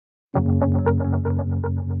Hi,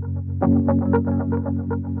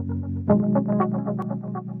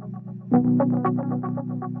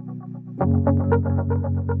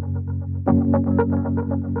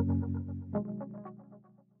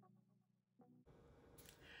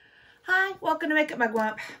 welcome to Makeup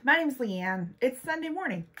Mugwump. My name is Leanne. It's Sunday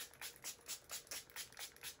morning.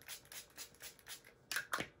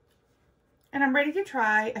 And I'm ready to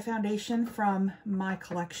try a foundation from my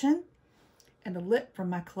collection and a lip from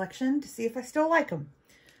my collection to see if I still like them.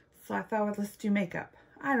 So I thought let's do makeup.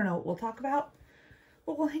 I don't know what we'll talk about,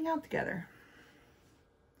 but we'll hang out together.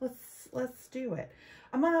 Let's do it.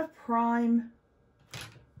 I'm gonna prime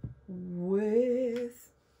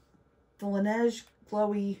with the Laneige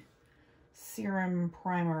Glowy Serum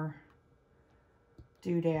Primer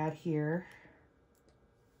doodad here.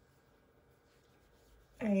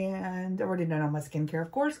 And I've already done all my skincare,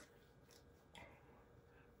 of course.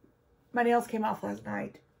 My nails came off last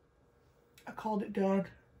night. I called it done.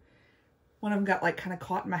 One of them got like kind of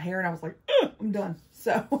caught in my hair and I was like, I'm done.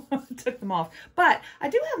 So I took them off. But I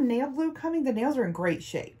do have nail glue coming. The nails are in great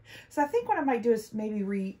shape. So I think what I might do is maybe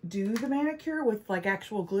redo the manicure with like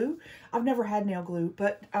actual glue. I've never had nail glue,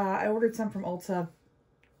 but I ordered some from Ulta.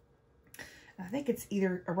 I think it's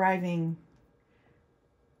either arriving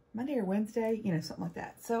Monday or Wednesday, you know, something like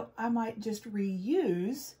that. So I might just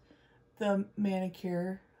reuse the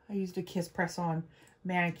manicure. I used a Kiss press-on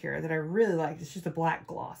manicure that I really liked. It's just a black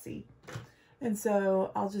glossy. And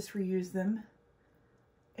so I'll just reuse them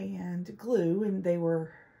and glue, and they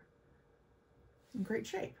were in great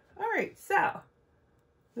shape. All right, so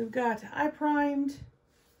we've got eye primed.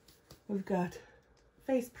 We've got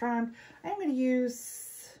face primed. I'm going to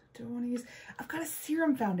use, do I want to use, I've got a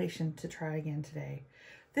serum foundation to try again today.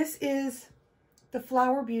 This is the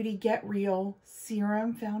Flower Beauty Get Real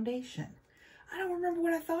Serum Foundation. I don't remember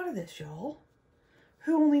what I thought of this, y'all.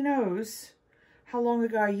 Who only knows how long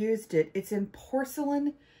ago I used it. It's in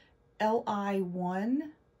Porcelain LI1.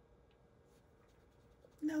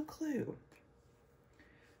 No clue.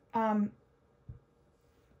 Do I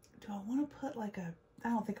want to put like a, I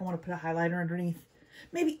don't think I want to put a highlighter underneath.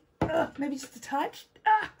 Maybe just a touch.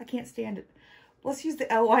 I can't stand it. Let's use the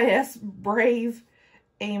LYS Brave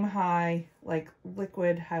Aim High, like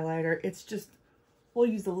liquid highlighter. It's just, we'll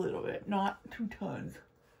use a little bit, not 2 tons.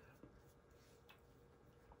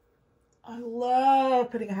 I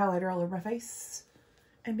love putting a highlighter all over my face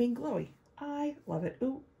and being glowy. I love it.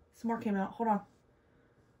 Ooh, some more came out. Hold on.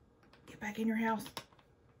 Get back in your house.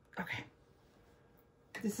 Okay.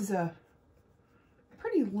 This is a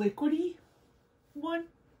pretty liquidy one.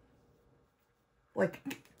 Like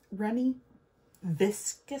runny,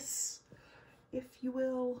 viscous, if you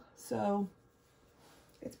will. So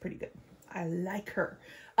it's pretty good. I like her.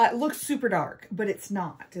 It looks super dark, but it's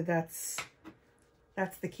not. That's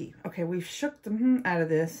the key. Okay, we've shook them out of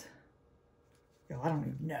this. Yo, I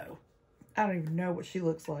don't even know. I don't even know what she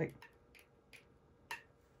looks like.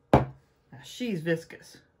 Now, she's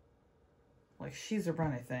viscous. Like, she's a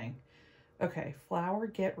runny thing. Okay, Flower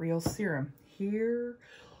Get Real Serum. Here.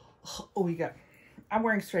 Oh, we got, I'm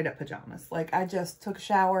wearing straight up pajamas. Like, I just took a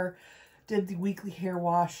shower, did the weekly hair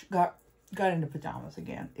wash, got into pajamas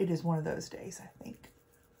again. It is one of those days, I think.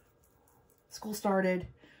 School started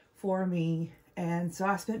for me. And so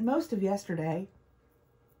I spent most of yesterday,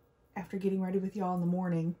 after getting ready with y'all in the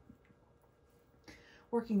morning,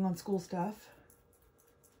 working on school stuff.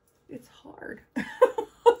 It's hard.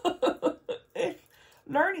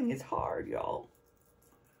 Learning is hard, y'all.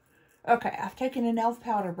 Okay, I've taken an e.l.f.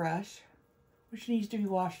 powder brush, which needs to be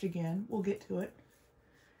washed again. We'll get to it.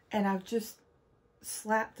 And I've just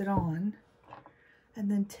slapped it on. And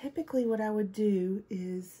then typically what I would do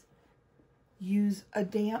is use a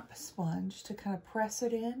damp sponge to kind of press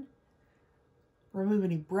it in, remove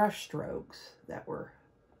any brush strokes that were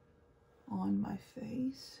on my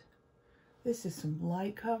face. This is some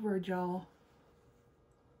light coverage, y'all.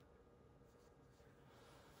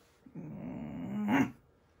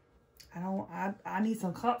 I need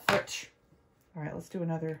some comfort. All right, let's do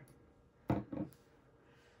another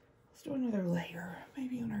layer.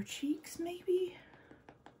 Maybe on our cheeks, maybe.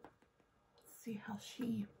 Let's see how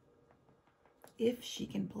if she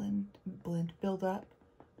can build up.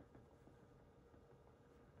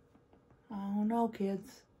 I don't know,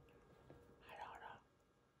 kids. I don't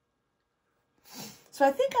know. So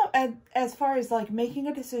I think as far as like making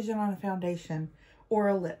a decision on a foundation or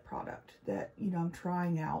a lip product that, you know, I'm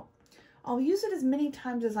trying out, I'll use it as many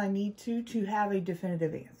times as I need to have a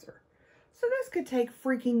definitive answer. So this could take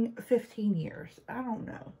freaking 15 years. I don't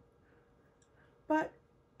know. But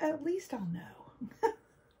at least I'll know.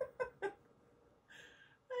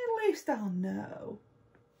 At least I'll know.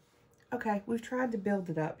 Okay, we've tried to build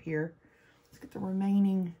it up here. Let's get the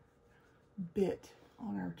remaining bit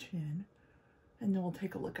on our chin, and then we'll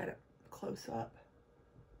take a look at it close up.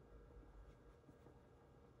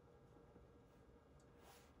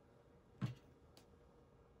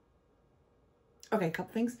 Okay, a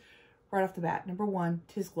couple things right off the bat. Number one,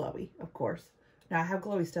 'tis glowy, of course. Now, I have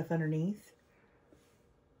glowy stuff underneath,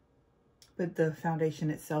 but the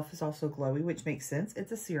foundation itself is also glowy, which makes sense.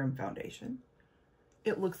 It's a serum foundation.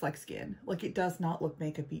 It looks like skin. Like, it does not look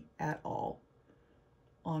makeup-y at all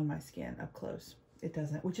on my skin up close. It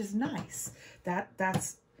doesn't, which is nice.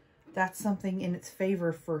 That's something in its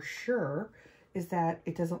favor for sure, is that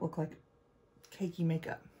it doesn't look like cakey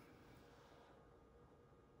makeup.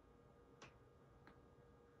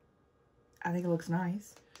 I think it looks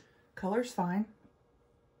nice. Color's fine.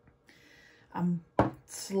 I'm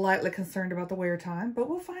slightly concerned about the wear time, but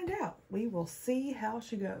we'll find out. We will see how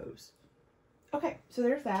she goes. Okay, so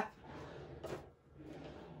there's that.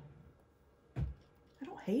 I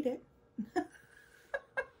don't hate it.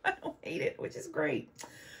 I don't hate it, which is great.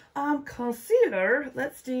 Concealer,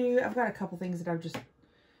 let's do, I've got a couple things that I've just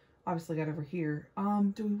obviously got over here.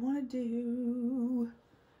 Do we want to do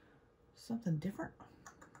something different?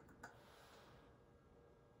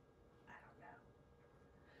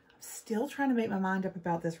 Still trying to make my mind up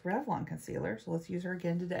about this Revlon concealer, so let's use her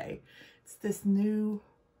again today. It's this new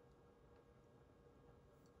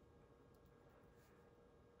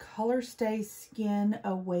Color Stay Skin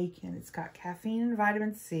Awaken. It's got caffeine and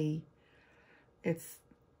vitamin C. It's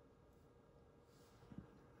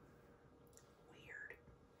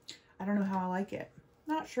weird. I don't know how I like it.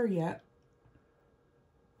 Not sure yet,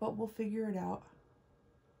 but we'll figure it out.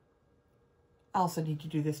 I also need to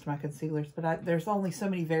do this to my concealers, but there's only so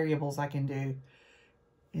many variables I can do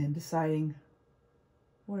in deciding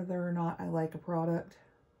whether or not I like a product.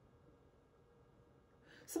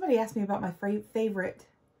 Somebody asked me about my favorite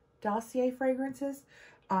dossier fragrances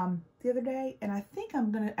the other day, and I think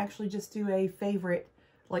I'm going to actually just do a favorite,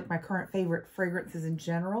 like my current favorite fragrances in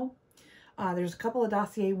general. There's a couple of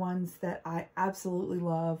dossier ones that I absolutely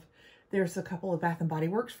love. There's a couple of Bath & Body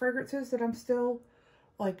Works fragrances that I'm still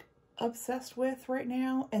like obsessed with right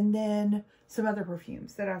now, and then some other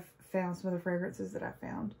perfumes that I've found, some other fragrances that I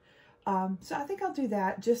found. So I think I'll do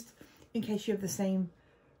that just in case you have the same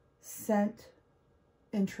scent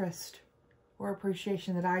interest or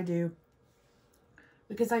appreciation that I do,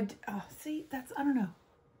 because see, that's, I don't know,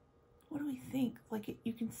 what do we think? Like,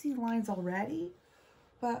 you can see lines already,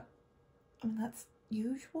 but I mean, that's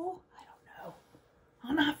usual. I don't know. I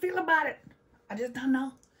don't know how I feel about it. I just don't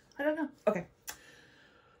know. I don't know. Okay.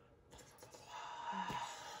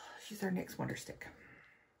 She's our NYX Wonder Stick.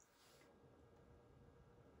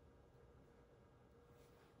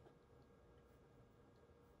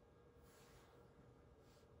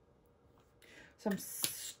 So I'm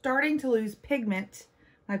starting to lose pigment,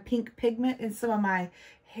 my pink pigment in some of my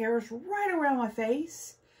hairs right around my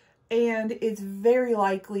face. And it's very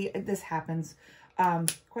likely, this happens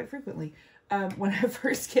quite frequently. When I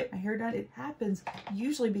first get my hair done, it happens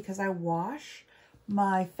usually because I wash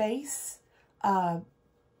my face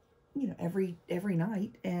you know, every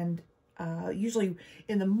night, and usually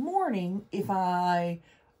in the morning, if I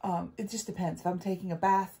it just depends if I'm taking a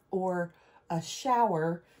bath or a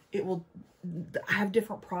shower, I have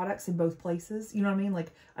different products in both places, you know what I mean?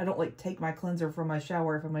 Like, I don't like take my cleanser from my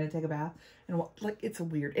shower if I'm going to take a bath, and like, it's a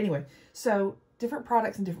weird, anyway, so different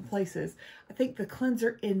products in different places. I think the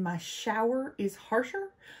cleanser in my shower is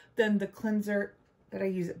harsher than the cleanser that I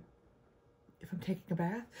use if I'm taking a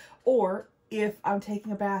bath, or if I'm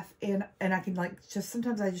taking a bath and I can, like, just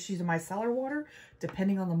sometimes I just use a micellar water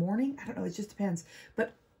depending on the morning. I don't know, it just depends.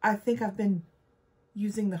 But I think I've been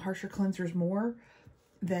using the harsher cleansers more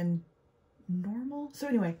than normal. So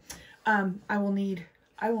anyway, I will need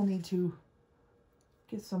to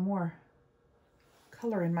get some more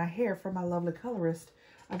color in my hair from my lovely colorist.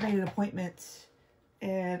 I've made an appointment,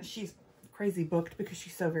 and she's crazy booked because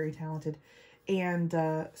she's so very talented. And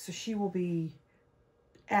so she will be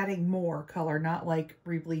adding more color, not like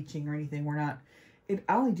rebleaching or anything.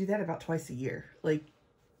 I only do that about twice a year, like,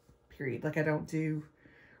 period. Like, I don't do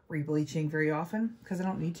rebleaching very often because I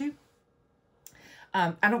don't need to.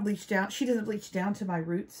 I don't bleach down. She doesn't bleach down to my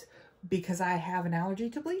roots because I have an allergy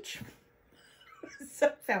to bleach. So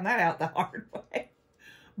I found that out the hard way.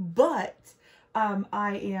 But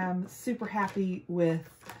I am super happy with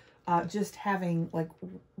just having, like,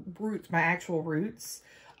 roots, my actual roots.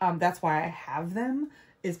 That's why I have them,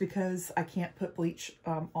 is because I can't put bleach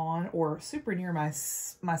on or super near my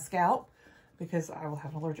scalp because I will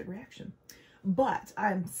have an allergic reaction. But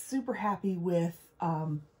I'm super happy with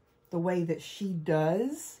the way that she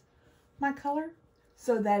does my color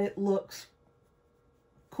so that it looks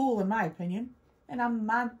cool in my opinion. And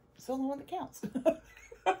it's the only one that counts.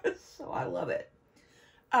 So I love it.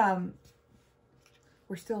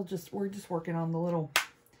 We're just working on the little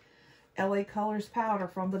LA Colors powder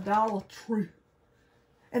from the Dollar Tree.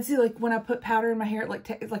 And see, like when I put powder in my hair, like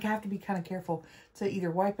I have to be kind of careful to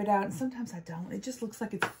either wipe it out, and sometimes I don't. It just looks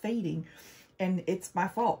like it's fading, and it's my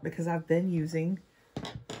fault because I've been using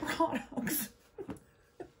products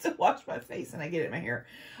to wash my face and I get it in my hair.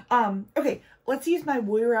 Okay, let's use my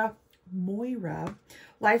Moira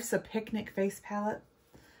Life's a Picnic face palette,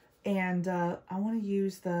 and I want to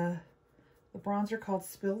use the bronzer called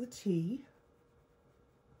Spill the Tea.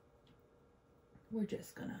 We're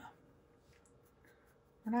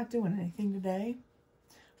not doing anything today.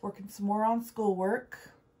 Working some more on schoolwork.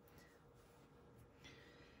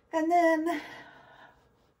 And then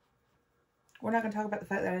we're not going to talk about the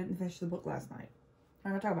fact that I didn't finish the book last night.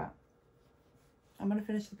 I'm going to talk about it. I'm going to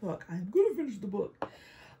finish the book. I'm going to finish the book.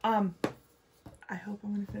 I hope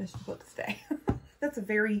I'm going to finish the book today. That's a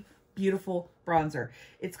very beautiful bronzer.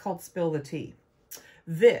 It's called Spill the Tea.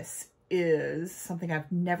 This is something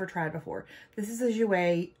I've never tried before. This is a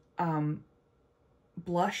Jouer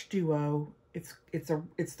blush duo. It's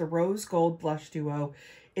the rose gold blush duo.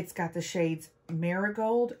 It's got the shades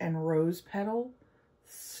Marigold and Rose Petal.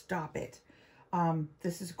 Stop it.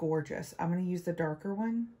 This is gorgeous. I'm going to use the darker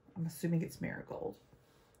one. I'm assuming it's Marigold.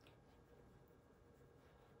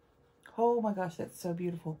 Oh my gosh, that's so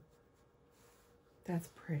beautiful. That's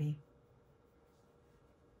pretty.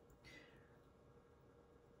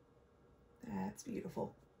 That's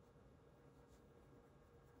beautiful.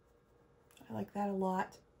 I like that a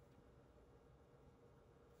lot.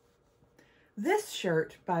 This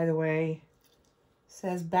shirt, by the way,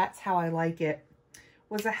 says "That's How I Like It,"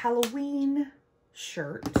 was a Halloween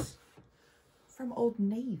shirt from Old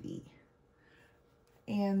Navy.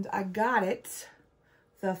 And I got it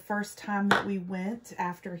the first time that we went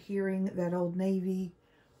after hearing that Old Navy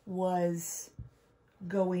was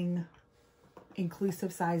going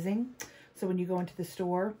inclusive sizing. So when you go into the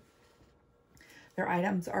store, their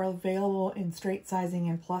items are available in straight sizing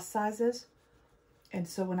and plus sizes. And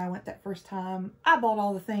so when I went that first time, I bought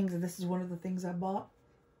all the things, and this is one of the things I bought.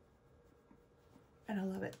 And I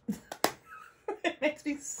love it. It makes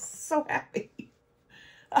me so happy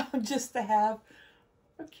just to have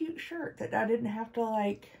a cute shirt that I didn't have to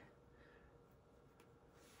like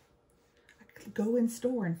go in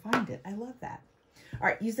store and find it. I love that. All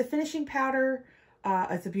right, use the finishing powder.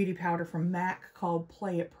 It's a beauty powder from MAC called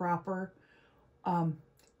Play It Proper.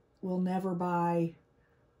 Will never buy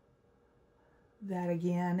that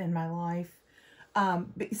again in my life.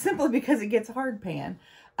 Simply because it gets hard pan.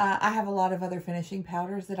 I have a lot of other finishing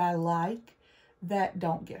powders that I like that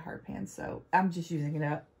don't get hard pan, so I'm just using it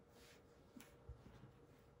up.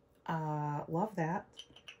 Love that.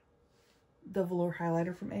 The velour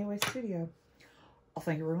highlighter from AOA Studio. Oh,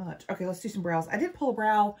 thank you very much. Okay, let's do some brows. I did pull a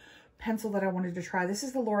brow pencil that I wanted to try. This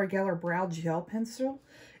is the Laura Geller Brow Gel Pencil.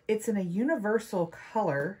 It's in a universal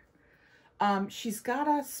color. She's got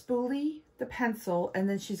a spoolie, the pencil, and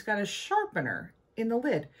then she's got a sharpener in the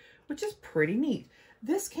lid, which is pretty neat.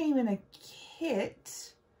 This came in a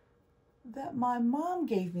kit that my mom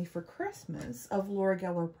gave me for Christmas of Laura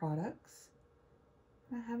Geller products.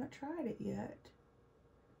 I haven't tried it yet.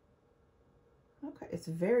 Okay, it's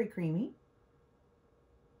very creamy.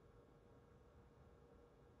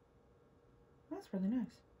 That's really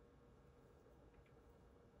nice.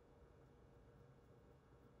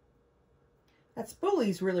 That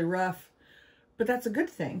spoolie's really rough, but that's a good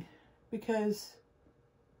thing because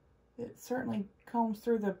it certainly combs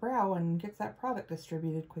through the brow and gets that product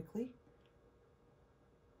distributed quickly.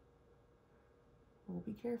 We'll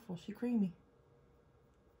be careful, she's creamy.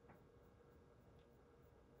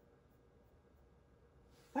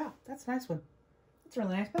 Wow, that's a nice one. That's a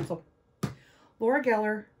really nice pencil. Laura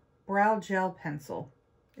Geller Brow Gel Pencil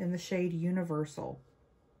in the shade Universal.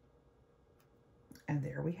 And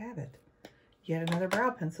there we have it. Yet another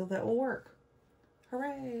brow pencil that will work.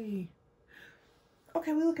 Hooray!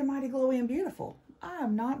 Okay, we looking mighty glowy and beautiful.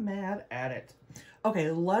 I'm not mad at it. Okay,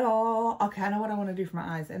 okay, I know what I want to do for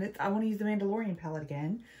my eyes. And I want to use the Mandalorian palette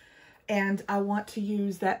again. And I want to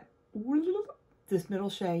use this middle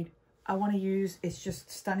shade. I want to use, it's just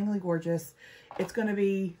stunningly gorgeous. It's going to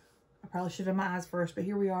be, I probably should have my eyes first, but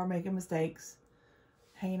here we are making mistakes.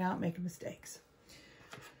 Hanging out, making mistakes.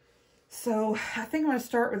 So I think I'm going to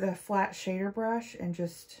start with a flat shader brush and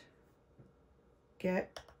just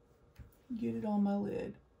get it on my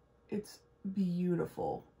lid. It's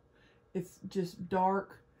beautiful. It's just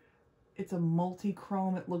dark It's a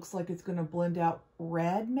multi-chrome. It looks like it's going to blend out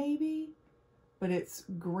red maybe, but it's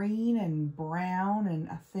green and brown, and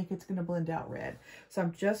I think it's going to blend out red. So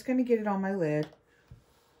I'm just going to get it on my lid,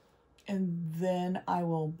 and then I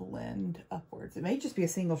will blend upwards. It may just be a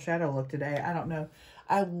single shadow look today. I don't know.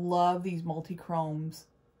 I love these multi-chromes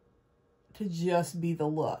to just be the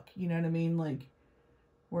look. You know what I mean? Like,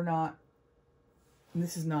 we're not,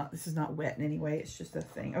 this is not wet in any way. It's just a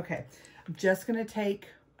thing. Okay. I'm just going to take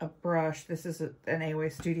a brush. This is an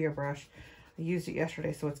AOA Studio brush. I used it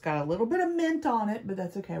yesterday, so it's got a little bit of mint on it, but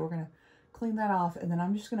that's okay. We're going to clean that off, and then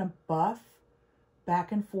I'm just going to buff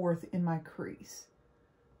back and forth in my crease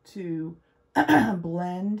to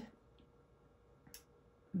blend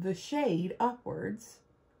the shade upwards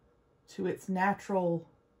to its natural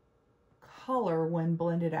color when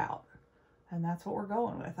blended out. And that's what we're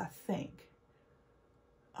going with, I think.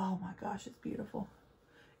 Oh my gosh, it's beautiful.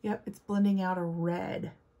 Yep, it's blending out a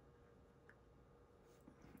red.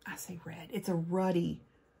 I say red. It's a ruddy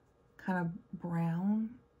kind of brown.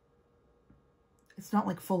 It's not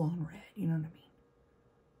like full-on red, you know what I mean?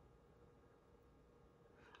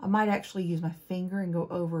 I might actually use my finger and go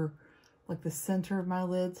over like the center of my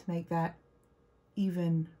lid to make that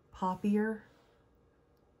even poppier.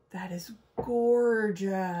 That is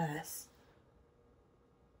gorgeous.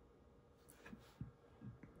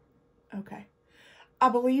 Okay. I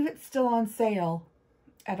believe it's still on sale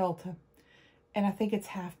at Ulta. And I think it's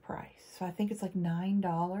half price. So I think it's like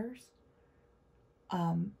 $9.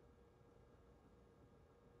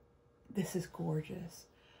 This is gorgeous.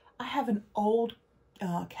 I have an old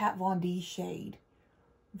Kat Von D shade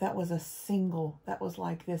that was a single that was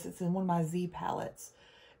like this. It's in one of my Z palettes,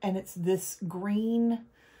 and it's this green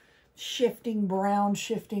shifting brown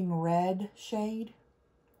shifting red shade,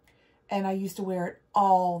 and I used to wear it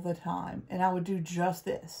all the time, and I would do just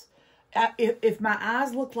this. If my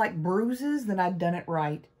eyes looked like bruises, then I'd done it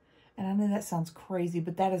right. And I know that sounds crazy,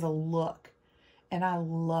 but that is a look, and I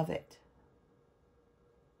love it.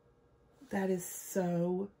 That is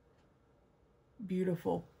so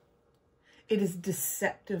beautiful. It is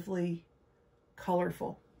deceptively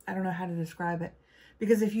colorful. I don't know how to describe it,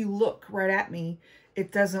 because if you look right at me,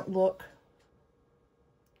 it doesn't look,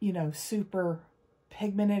 you know, super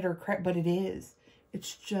pigmented or crap, but it is.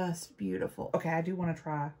 It's just beautiful. Okay, I do want to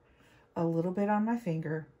try a little bit on my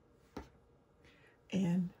finger,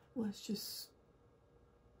 and let's just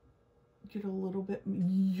get a little bit.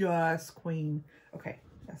 Yes, queen. Okay,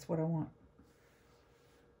 that's what I want.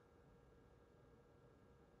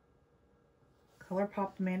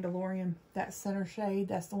 ColourPop Mandalorian, that center shade,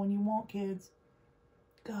 that's the one you want, kids.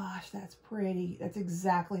 Gosh, that's pretty. That's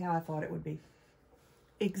exactly how I thought it would be.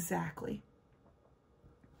 Exactly.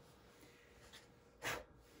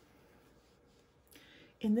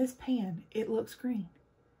 In this pan, it looks green,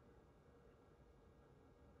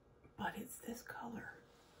 but it's this color.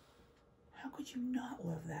 How could you not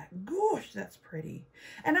love that? Gosh, that's pretty.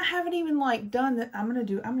 And I haven't even like done that. I'm going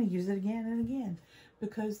to use it again and again,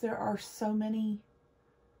 because there are so many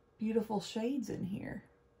beautiful shades in here.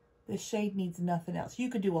 This shade needs nothing else. You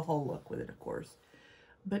could do a whole look with it, of course,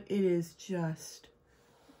 but it is just,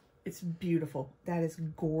 it's beautiful. That is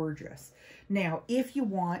gorgeous. Now, if you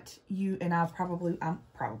want, and I'm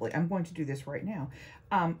going to do this right now.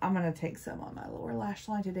 I'm going to take some on my lower lash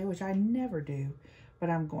line today, which I never do, but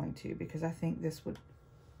I'm going to, because I think this would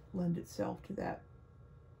lend itself to that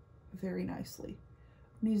very nicely.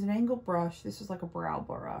 I'm going to use an angled brush. This is like a brow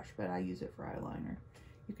brush, but I use it for eyeliner.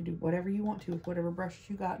 You can do whatever you want to with whatever brushes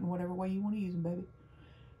you got and whatever way you want to use them, baby.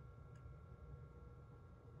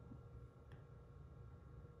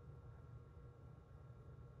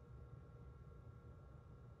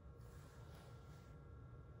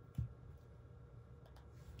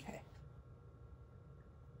 Okay.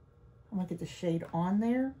 I'm going to get the shade on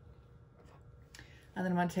there. And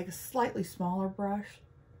then I'm going to take a slightly smaller brush.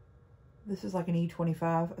 This is like an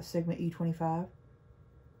E25, a Sigma E25.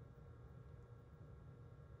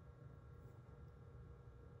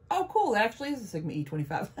 Oh, cool. It actually is a Sigma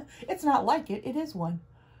E25. It's not like it. It is one.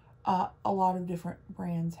 A lot of different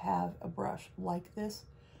brands have a brush like this.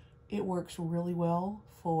 It works really well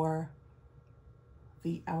for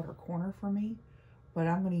the outer corner for me. But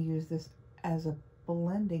I'm going to use this as a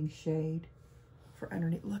blending shade for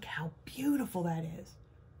underneath. Look how beautiful that is.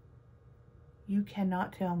 You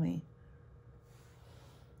cannot tell me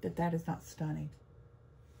that that is not stunning.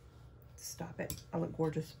 Stop it. I look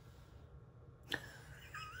gorgeous.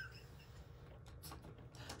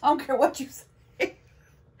 I don't care what you say.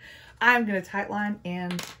 I'm going to tightline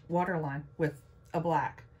and waterline with a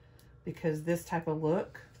black, because this type of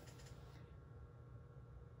look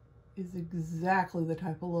is exactly the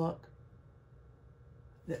type of look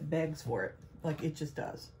that begs for it. Like, it just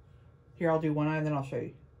does. Here, I'll do one eye and then I'll show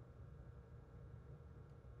you.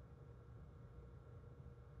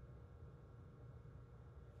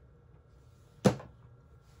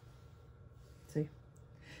 See?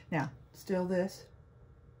 Now, still this.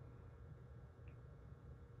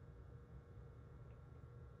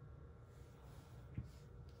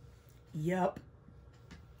 Yep.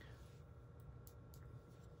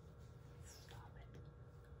 Stop it.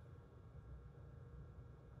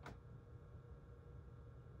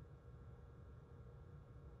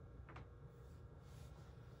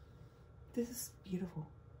 This is beautiful.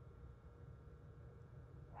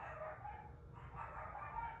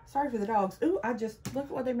 Sorry for the dogs. Ooh, I just, look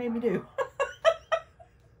at what they made me do.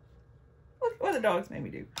 Look at what the dogs made me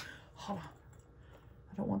do. Hold on.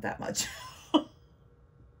 I don't want that much.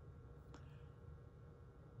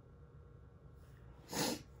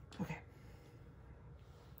 Okay.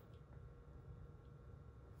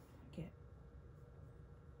 Get.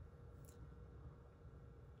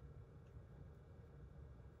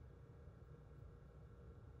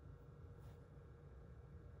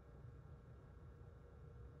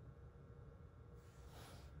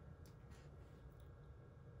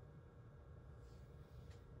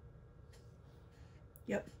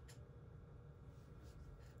 Yep.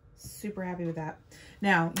 Super happy with that.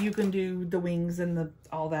 Now, you can do the wings and the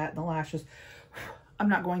all that and the lashes. I'm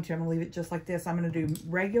not going to. I'm going to leave it just like this. I'm going to do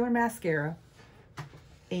regular mascara.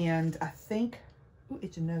 And I think... Ooh,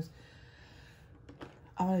 itching nose.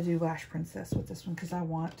 I'm going to do Lash Princess with this one because I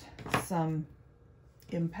want some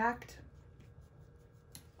impact.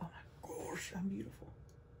 Oh my gosh, I'm beautiful.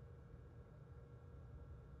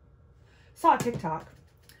 Saw a TikTok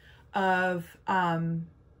of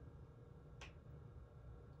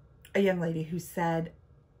a young lady who said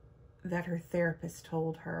that her therapist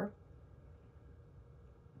told her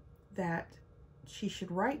that she should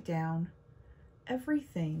write down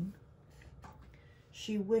everything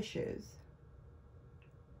she wishes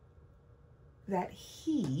that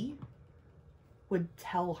he would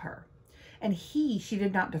tell her. And he, she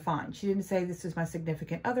did not define. She didn't say this is my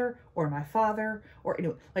significant other or my father or, you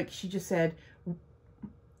know, like she just said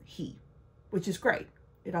he, which is great.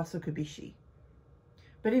 It also could be she.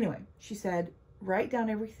 But anyway, she said, write down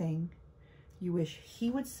everything you wish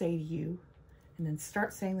he would say to you and then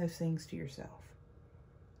start saying those things to yourself.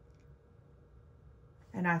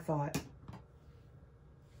 And I thought,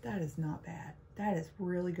 that is not bad. That is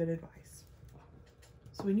really good advice.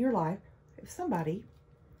 So in your life, if somebody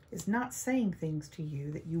is not saying things to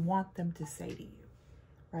you that you want them to say to you,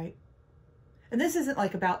 right? And this isn't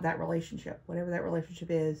like about that relationship, whatever that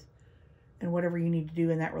relationship is, and whatever you need to do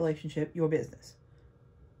in that relationship, your business.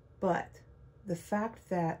 But the fact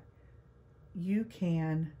that you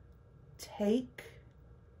can take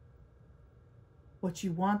what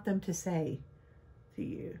you want them to say to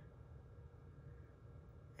you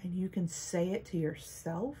and you can say it to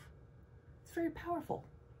yourself, it's very powerful.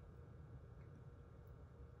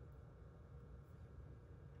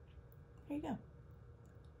 There you go.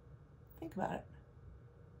 Think about it.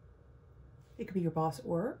 It could be your boss at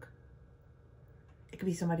work. It could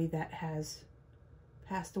be somebody that has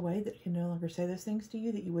passed away that can no longer say those things to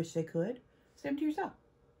you that you wish they could. Say them to yourself.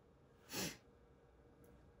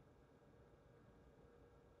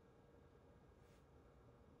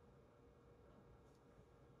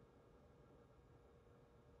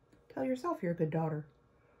 Tell yourself you're a good daughter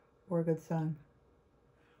or a good son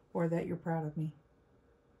or that you're proud of me.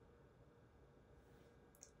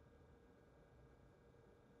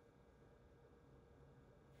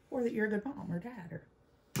 Or that you're a good mom or dad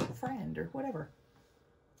or friend or whatever.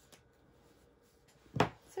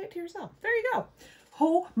 Say it to yourself. There you go.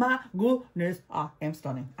 Oh my goodness. I am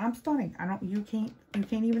stunning. I'm stunning. You can't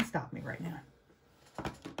even stop me right now.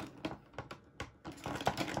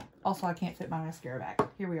 Also, I can't fit my mascara back.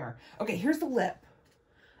 Here we are. Okay, here's the lip.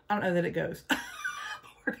 I don't know that it goes. But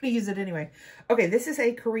we're going to use it anyway. Okay, this is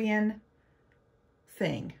a Korean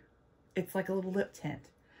thing. It's like a little lip tint.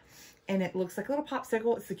 And it looks like a little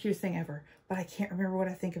popsicle. It's the cutest thing ever. But I can't remember what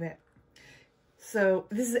I think of it. So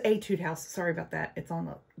this is Etude House. Sorry about that. It's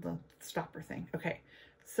on the stopper thing. Okay.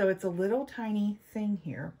 So it's a little tiny thing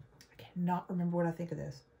here. I cannot remember what I think of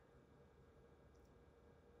this.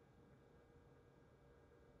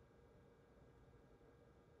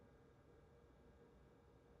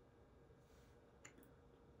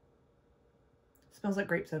 Smells like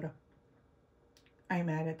grape soda. I ain't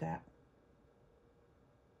mad at that.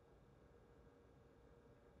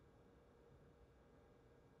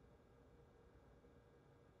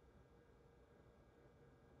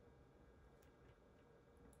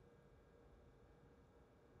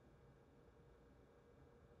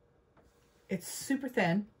 It's super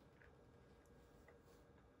thin.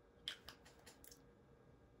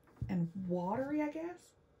 And watery, I guess.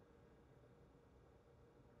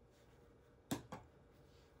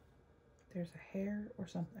 There's a hair or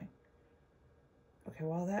something. Okay,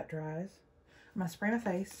 while that dries, I'm going to spray my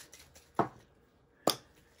face.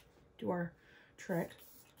 Do our trick.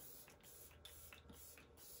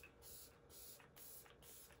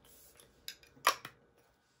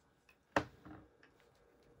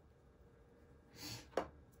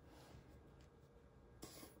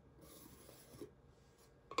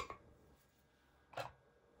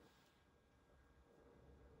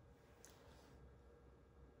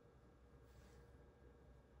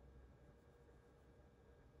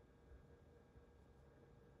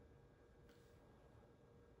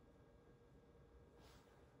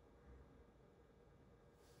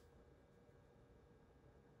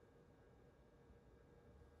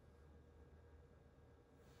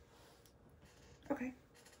 Okay.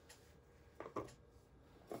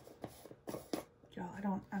 Y'all, I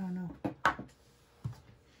don't know.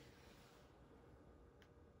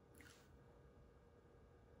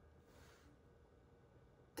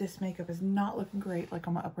 This makeup is not looking great, like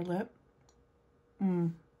on my upper lip.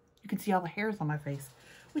 You can see all the hairs on my face,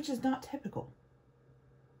 which is not typical.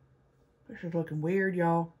 This is looking weird,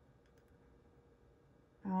 y'all.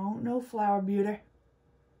 I don't know, Flower Beauty.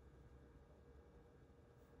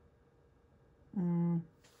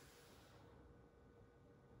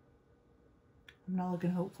 I'm not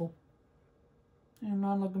looking hopeful. I'm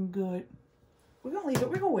not looking good. We're gonna leave it.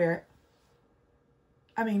 We're gonna wear it.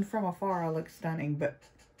 I mean, from afar, I look stunning, but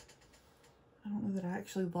I don't know that I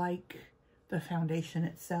actually like the foundation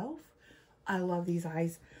itself. I love these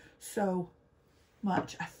eyes so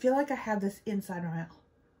much. I feel like I have this inside my mouth,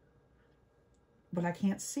 but I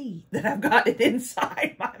can't see that I've got it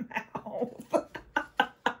inside my mouth.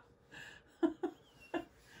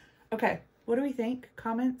 Okay, what do we think?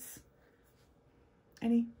 Comments?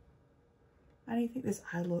 Any? I think this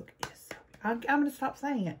eye look is so good. I'm going to stop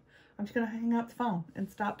saying it. I'm just going to hang up the phone and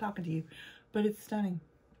stop talking to you. But it's stunning.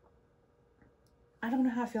 I don't know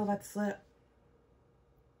how I feel about this lip.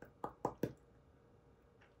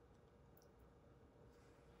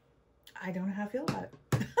 I don't know how I feel about it.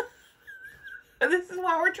 This is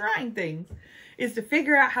why we're trying things. Is to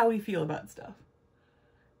figure out how we feel about stuff.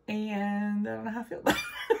 And I don't know how I feel about it.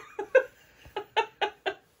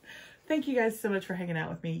 Thank you guys so much for hanging out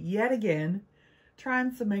with me yet again.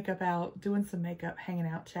 Trying some makeup out, doing some makeup, hanging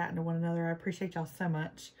out, chatting to one another. I appreciate y'all so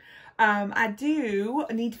much. I do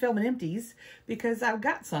need to film an empties because I've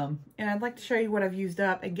got some. And I'd like to show you what I've used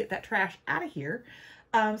up and get that trash out of here.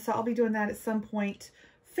 So I'll be doing that at some point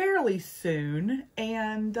fairly soon.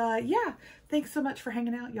 And yeah, thanks so much for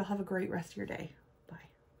hanging out. Y'all have a great rest of your day.